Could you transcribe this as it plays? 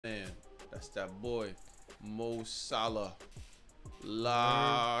That's that boy, Mo Salah.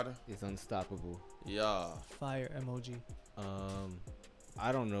 Lord. It's unstoppable. Yeah. Fire emoji.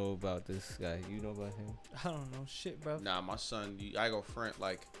 I don't know about this guy. You know about him? I don't know shit, bro. Nah, my son, I go front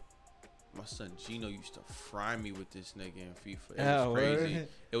like my son Gino used to fry me with this nigga in FIFA. It was crazy. Word?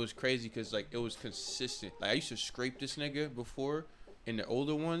 It was crazy because like it was consistent. Like I used to scrape this nigga before in the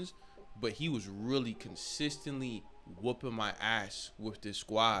older ones, but he was really consistently whooping my ass with this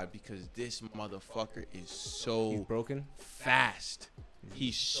squad because this motherfucker is so He's broken. fast.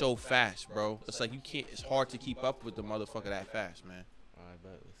 He's so fast, bro. It's like you can't. It's hard to keep up with the motherfucker that fast, man. All right,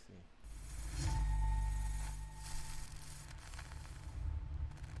 bet. Let's see.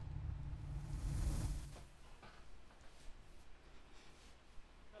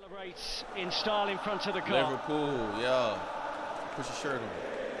 Celebrates in style in front of the car. Liverpool, yeah. Put your shirt on.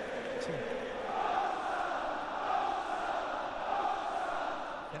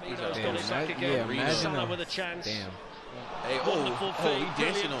 Firmino's Damn, got it back again. imagine Salah a- with a chance. Damn. Hey, Wonderful he feed,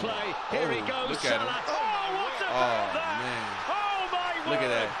 dancing brilliant on play. it. Here he Oh, goes, look at him. Salah. Oh, what about Oh, that? man. Oh, my word. Look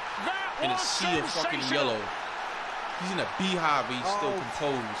at that. That In a was sea of fucking sensational. yellow. He's in a beehive, but he's still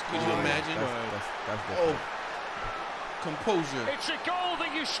composed. Could you imagine? That's Oh, different. composure. It's a goal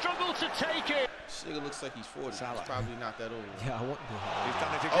that you struggle to take it. This nigga looks like he's 40. He's probably not that old. Yeah, I want to. He's done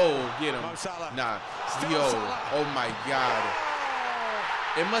it again. Oh, get him. Mo Salah. Nah. Still Yo. Salah. Oh, my God.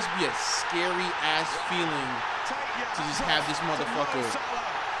 It must be a scary-ass feeling to just have this motherfucker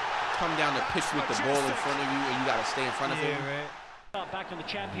come down the pitch with the ball in front of you and you got to stay in front of him. right. Back on the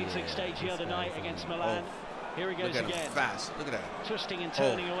Champions League stage the other night against Milan. Here he goes Look at again. him fast. Look at that. Twisting and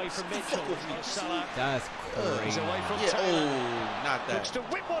turning away from Mitchell. Salah That's he's crazy. away from Yeah, Taylor. oh, not that. Looks to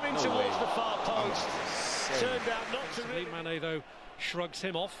whip one in No towards way. the far post. Oh, Turned out not to really. Mane though shrugs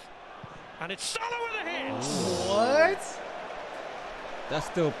him off, and it's Salah with a hit. What? That's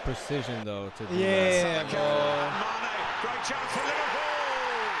still precision though. To do Yeah, that. bro. Mane, great chance for Liverpool.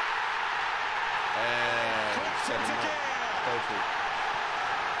 And Clips set it him up. again. Perfect.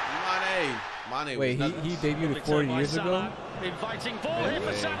 Mane Wait, was he nothing. debuted 40 years ago. Inviting ball here for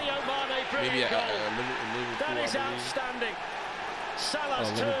way. Sadio Mane. Maybe Brilliant a goal. Liverpool, That is I believe. outstanding. Salah's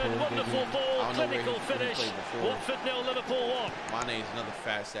Oh, turn, Liverpool, wonderful did he? ball, I don't know where clinical he finish. played before. Watford 0, Liverpool 1. Mane's another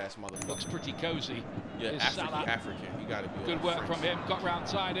fast-ass motherfucker. Looks pretty cozy. Yeah, Is African. Salah. You got to be Good all work French. from him. Got round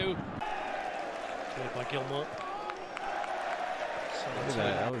Taidu. Cleared by Gilmore. Look at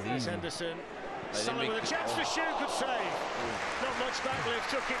that. That was Here's easy. Henderson. They Salah make with a it- chance for shoot, good save. Not much backlift,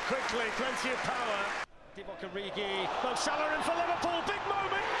 took it quickly, plenty of power. Divock Origi, Mo Salah in for Liverpool, big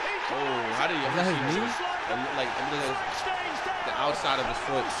moment. Oh, how did you Is that his ever see knee? this? Like, look at the outside of his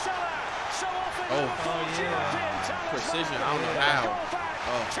foot. Oh. Precision, I don't know how.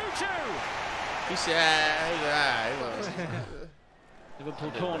 Oh. 2-2. He said,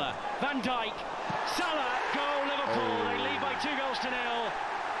 Liverpool corner. Van Dijk. Salah. Goal Liverpool. Oh. They lead by 2-0.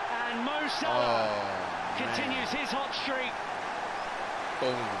 And Mo Salah continues his hot streak.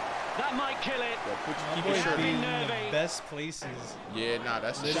 Boom. That might kill it. Yo, keep Boy your shirt being on. in the nervy. best places. Yeah, nah,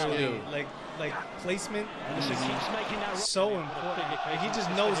 that's the Literally, skill. like placement is He keeps making that so important. Like, he just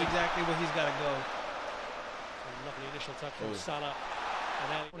knows exactly where he's got to go. Lovely initial touch from Oh. Salah. And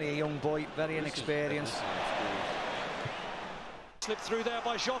now Only a young boy, very inexperienced. slipped through there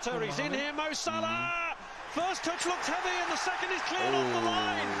by Jota. He's in here, Mo Salah. First touch looked heavy, and the second is cleared off the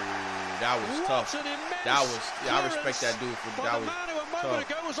line. That was What tough. an immense That was, yeah, I respect clearance that dude for by that the was man who a moment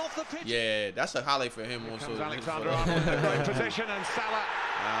tough. ago was off the pitch. Yeah, that's a highlight for him also. Comes Alexander-Arnold in a great position, and Salah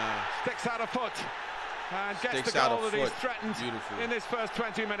Nah, sticks out a foot and gets Sticks the out goal a that he's foot. threatened Beautiful. in this first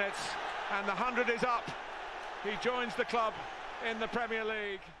 20 minutes. And the 100 is up. He joins the club in the Premier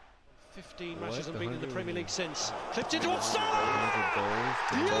League. 15 What? matches The unbeaten in the 100 Premier was- League since. Clipped in towards Salah. 100 goals.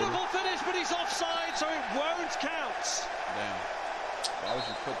 Beautiful finish, but he's offside, so it won't count. damn. Why would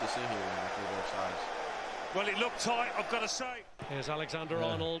you put this in here if it was offside? Well, it looked tight, I've got to say. Here's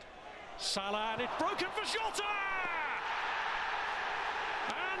Alexander-Arnold. Salah, and it's broken for Jota.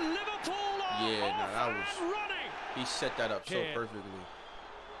 And Liverpool are Yeah, nah, off that and was- running. He set that up so Yeah. perfectly.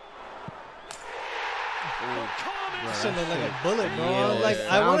 Should look like a bullet, bro. Yeah, like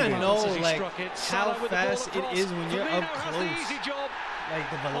I want to sounded. know As he like struck it, how Salah with the ball fast it across. is when you're up Firmino has the close. easy job.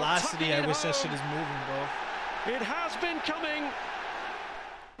 Like the velocity at which that shit is moving, bro. It has been coming.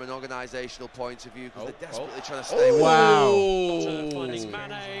 From an organisational point of view, because Oh, they're desperately oh. trying to stay with Wow. Finding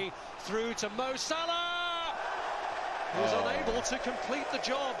Mane through to Mo Salah, who's unable to complete the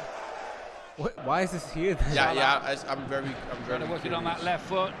job. What? Why is this here then? Yeah, I'm very Trying to work it on that curious. left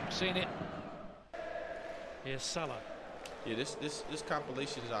foot, seen it. Here's Salah. Yeah, this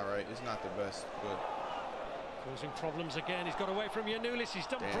compilation is alright. It's not the best, but Causing problems again. He's got away from Yanulis. He's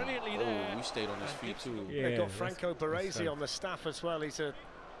done brilliantly there. Oh, we stayed on his feet too. Yeah, They've got Franco Baresi on the staff as well. He's a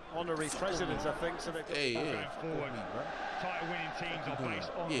honorary president, I think. So they've got Forward. Title winning teams are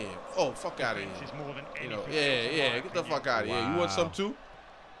based on. Yeah. Oh, fuck out of here. More than You know, anything yeah. Get the fuck out of here. You want some too?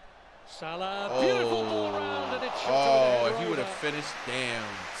 Salah. Beautiful ball round, and it's shot to Oh, the if he would have over. finished, damn.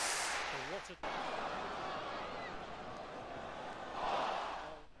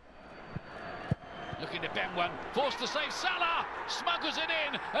 Looking to bend one, forced to save Salah, smuggles it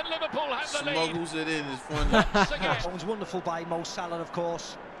in, and Liverpool have the lead. Smuggles it in is funny. Always wonderful by Mo Salah, of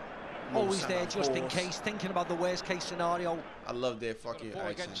course. Mo Always Salah, there of just in course. case, thinking about the worst case scenario. I love their fucking 4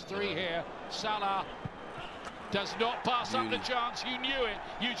 accent. against 3 here. Salah does not pass up the chance. You knew it.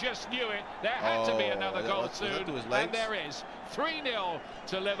 You just knew it. There had to be another goal soon. And there is 3-0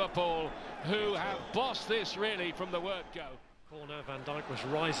 to Liverpool, who have bossed this really from the word go. Corner, Van Dijk was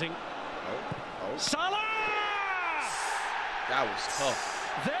rising. Oh. Salah! That was tough.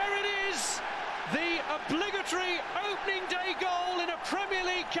 There it is! The obligatory opening day goal in a Premier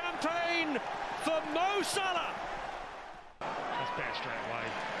League campaign for Mo Salah. That's better straight away.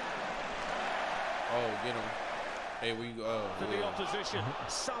 Oh, get him. Hey, we For the opposition,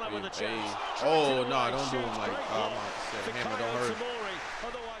 Salah with a Hey. chance. Oh, no, don't do him like, I'm about to say, hammer don't hurt.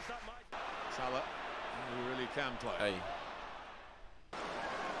 Otherwise, that might... Salah, who really can play. Hey.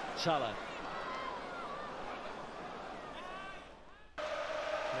 Salah.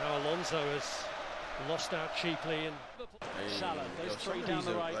 Now Alonso has lost out cheaply, and Hey. Salah, those Yo, some three of down these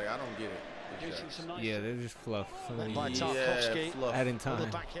the are, right. Like, I don't get it. Producing some nice Yeah, they're just fluff. Some of by these- Tarkowski. fluff. Adding On the time.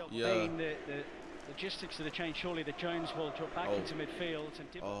 back heel. Yeah. The logistics of the change, surely that Jones will drop back into midfield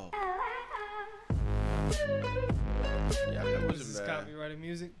and Oh. Yeah, that Was wasn't this bad. copyrighted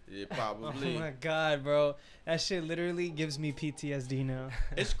music? Yeah, Oh probably. my god, bro. That shit literally gives me PTSD now.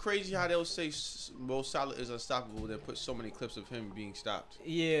 It's crazy how they'll say Mo Salah is unstoppable, then put so many clips of him being stopped.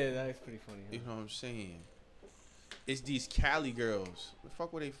 Yeah, that's pretty funny. You know what I'm saying? It's these Cali girls. Where the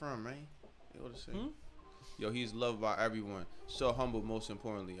fuck were they from, man? You know what I'm saying? Yo, he's loved by everyone. So humble, most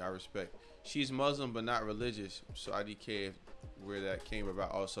importantly, I respect. She's Muslim but not religious, so I DK where that came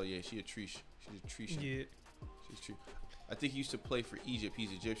about. Also, yeah, she a Trish. She's a Trishan. Yeah. She's true. I think he used to play for Egypt.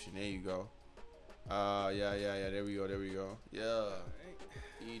 He's Egyptian. There you go. Yeah. There we go. Yeah.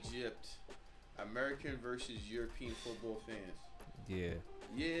 Egypt. American versus European football fans. Yeah.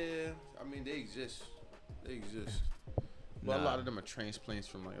 Yeah. I mean, they exist. But a lot of them are transplants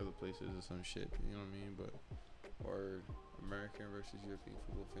from like other places or some shit. You know what I mean? But or American versus European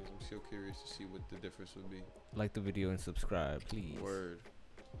football fans. I'm still curious to see what the difference would be. Like the video and subscribe, please. Word.